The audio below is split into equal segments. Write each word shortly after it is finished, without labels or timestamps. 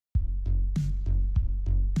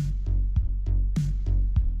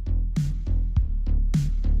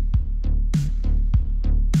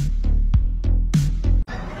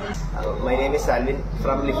My name is Alvin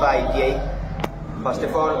from Lifa ITI. First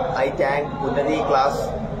of all, I thank UNXT class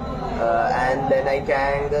and then I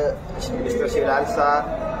thank Mr. Shivlal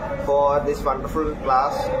sir for this wonderful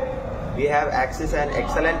class. We have access an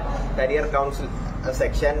excellent career council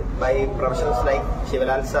section by professionals like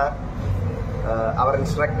Shivlal sir, our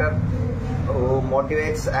instructor, who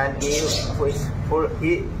motivates and gives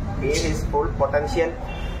his full potential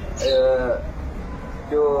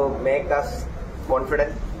to make us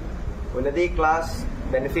confident. UNXT class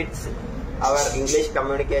benefits our English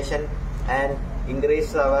communication and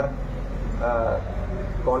increase our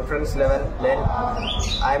confidence level. Then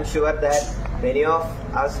I am sure that many of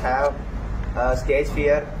us have stage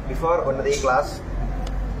fear before UNXT class.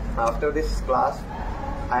 After this class,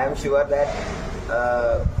 I am sure that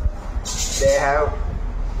they have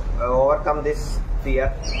overcome this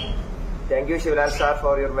fear. Thank you, Shivlal sir,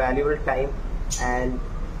 for your valuable time and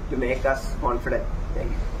to make us confident.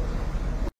 Thank you.